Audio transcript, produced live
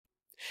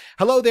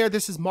Hello there,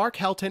 this is Mark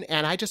Helton,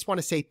 and I just want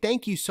to say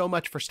thank you so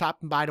much for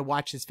stopping by to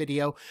watch this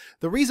video.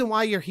 The reason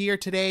why you're here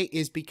today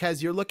is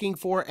because you're looking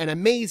for an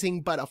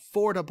amazing but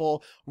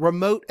affordable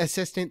remote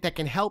assistant that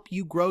can help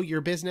you grow your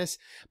business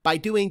by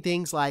doing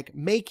things like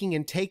making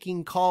and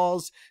taking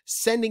calls,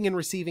 sending and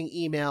receiving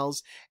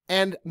emails,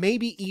 and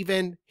maybe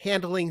even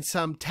handling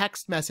some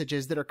text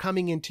messages that are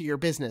coming into your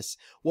business.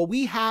 Well,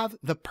 we have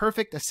the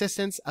perfect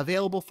assistants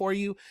available for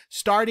you,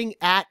 starting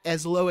at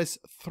as low as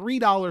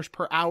 $3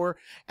 per hour,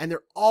 and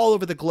they're all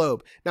over the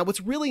globe. Now,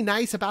 what's really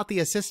nice about the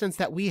assistants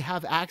that we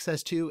have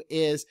access to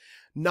is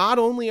not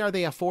only are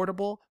they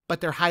affordable, but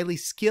they're highly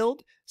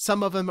skilled.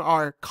 Some of them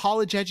are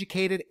college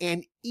educated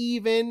and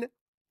even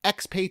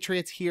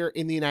expatriates here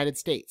in the United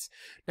States.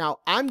 Now,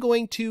 I'm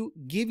going to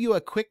give you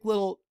a quick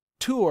little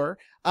tour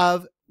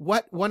of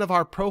what one of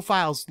our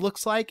profiles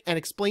looks like and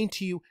explain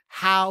to you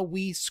how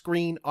we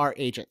screen our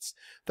agents.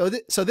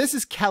 So this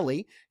is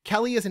Kelly.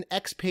 Kelly is an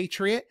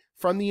expatriate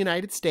from the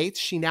United States.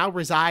 She now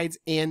resides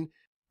in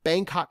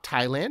Bangkok,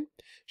 Thailand.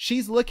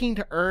 She's looking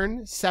to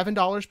earn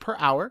 $7 per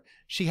hour.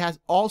 She has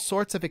all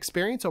sorts of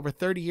experience, over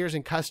 30 years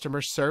in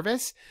customer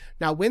service.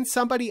 Now, when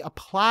somebody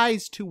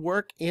applies to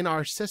work in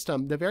our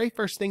system, the very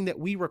first thing that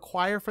we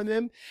require from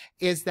them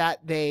is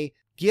that they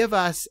give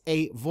us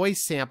a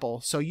voice sample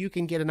so you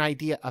can get an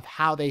idea of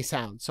how they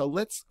sound. So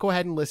let's go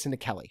ahead and listen to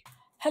Kelly.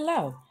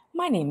 Hello,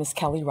 my name is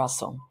Kelly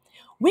Russell.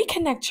 We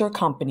connect your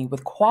company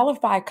with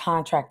qualified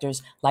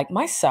contractors like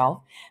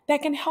myself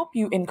that can help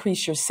you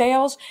increase your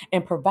sales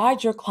and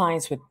provide your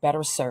clients with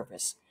better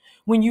service.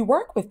 When you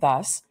work with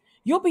us,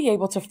 you'll be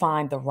able to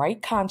find the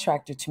right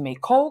contractor to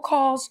make cold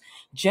calls,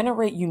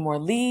 generate you more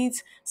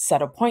leads,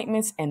 set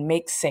appointments, and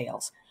make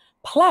sales.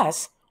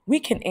 Plus, we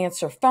can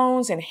answer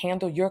phones and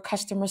handle your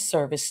customer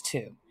service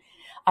too.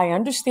 I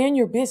understand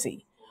you're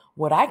busy.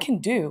 What I can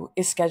do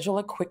is schedule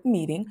a quick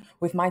meeting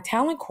with my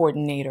talent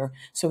coordinator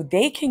so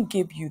they can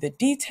give you the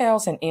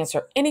details and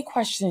answer any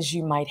questions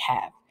you might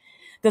have.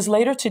 Does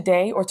later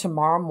today or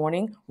tomorrow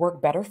morning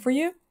work better for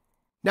you?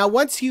 Now,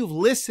 once you've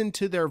listened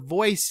to their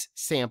voice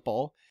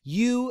sample,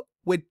 you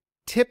would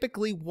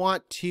typically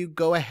want to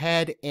go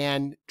ahead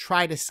and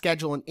try to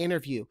schedule an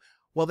interview.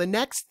 Well, the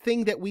next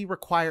thing that we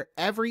require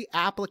every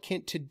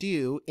applicant to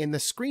do in the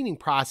screening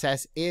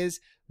process is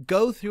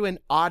go through an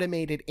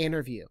automated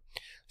interview.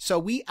 So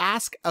we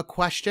ask a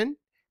question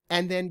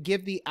and then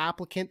give the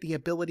applicant the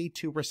ability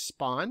to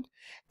respond.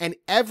 And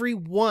every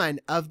one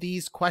of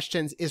these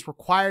questions is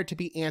required to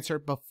be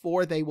answered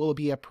before they will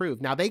be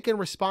approved. Now, they can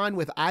respond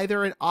with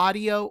either an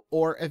audio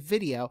or a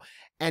video.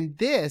 And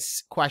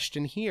this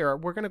question here,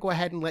 we're going to go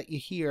ahead and let you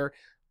hear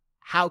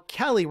how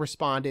Kelly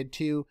responded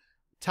to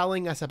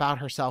telling us about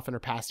herself and her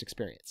past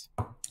experience.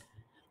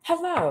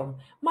 Hello,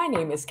 my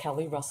name is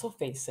Kelly Russell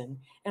Faison,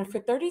 and for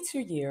 32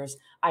 years,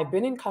 I've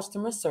been in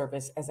customer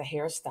service as a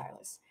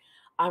hairstylist.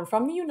 I'm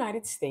from the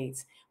United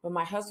States, but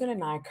my husband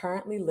and I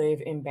currently live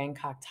in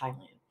Bangkok,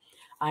 Thailand.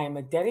 I am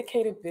a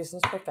dedicated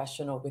business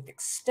professional with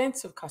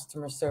extensive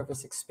customer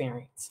service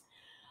experience.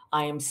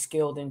 I am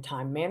skilled in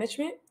time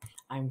management.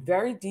 I'm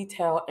very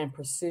detail and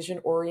precision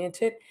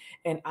oriented,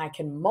 and I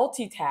can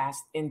multitask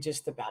in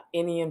just about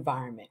any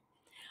environment.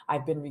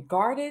 I've been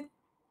regarded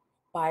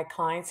by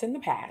clients in the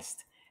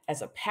past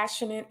as a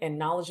passionate and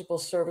knowledgeable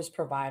service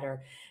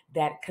provider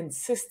that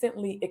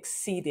consistently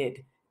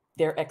exceeded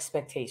their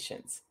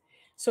expectations.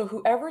 So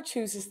whoever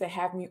chooses to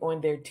have me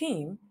on their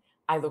team,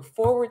 I look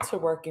forward to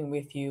working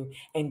with you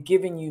and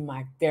giving you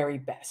my very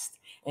best.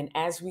 And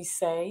as we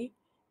say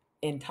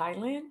in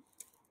Thailand,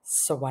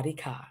 Sawadee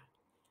Ka.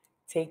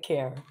 Take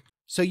care.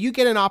 So you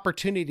get an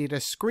opportunity to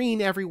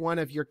screen every one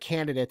of your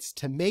candidates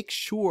to make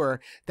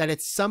sure that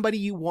it's somebody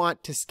you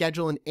want to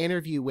schedule an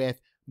interview with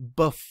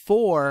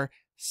before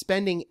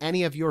spending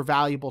any of your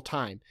valuable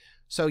time.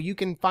 So you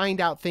can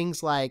find out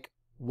things like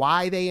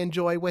why they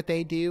enjoy what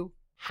they do,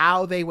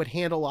 how they would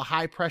handle a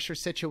high pressure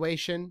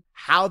situation,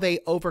 how they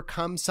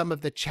overcome some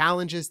of the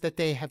challenges that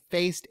they have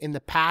faced in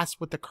the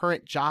past with the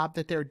current job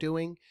that they're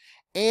doing,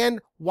 and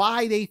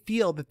why they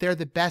feel that they're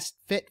the best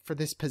fit for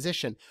this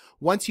position.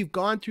 Once you've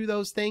gone through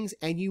those things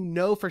and you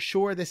know for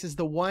sure this is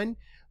the one,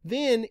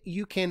 then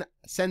you can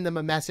send them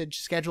a message,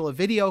 schedule a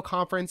video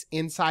conference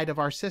inside of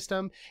our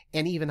system,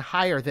 and even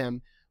hire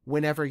them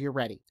whenever you're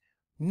ready.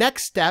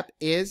 Next step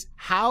is,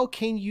 how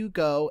can you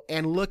go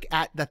and look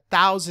at the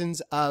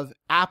thousands of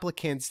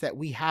applicants that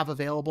we have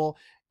available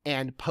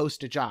and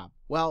post a job?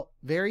 Well,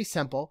 very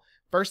simple.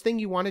 First thing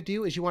you want to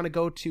do is you want to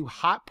go to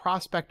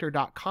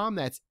hotprospector.com.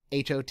 That's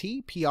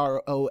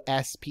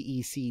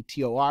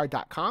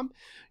HOTPROSPECTOR.com.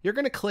 You're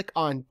going to click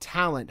on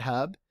Talent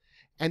Hub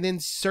and then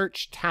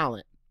search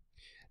talent.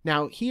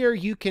 Now here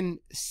you can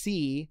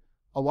see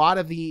a lot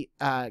of the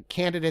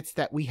candidates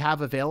that we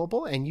have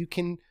available, and you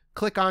can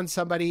click on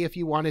somebody if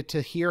you wanted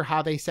to hear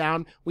how they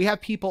sound. We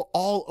have people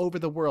all over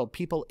the world,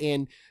 people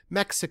in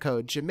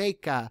Mexico,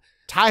 Jamaica,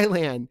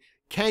 Thailand,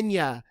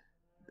 Kenya,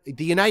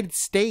 the United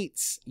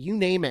States, you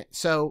name it.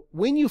 So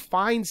when you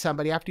find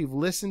somebody after you've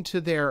listened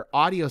to their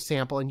audio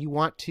sample and you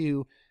want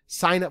to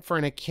sign up for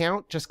an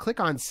account, just click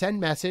on send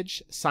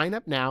message, sign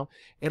up now.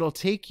 It'll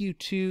take you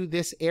to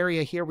this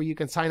area here where you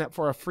can sign up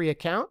for a free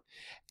account,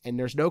 and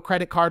there's no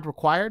credit card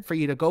required for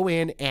you to go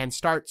in and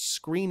start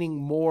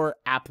screening more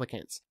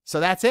applicants.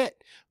 So that's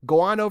it. Go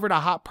on over to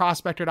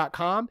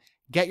hotprospector.com,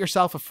 get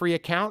yourself a free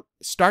account,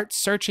 start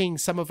searching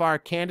some of our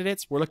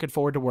candidates. We're looking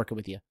forward to working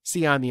with you.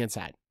 See you on the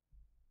inside.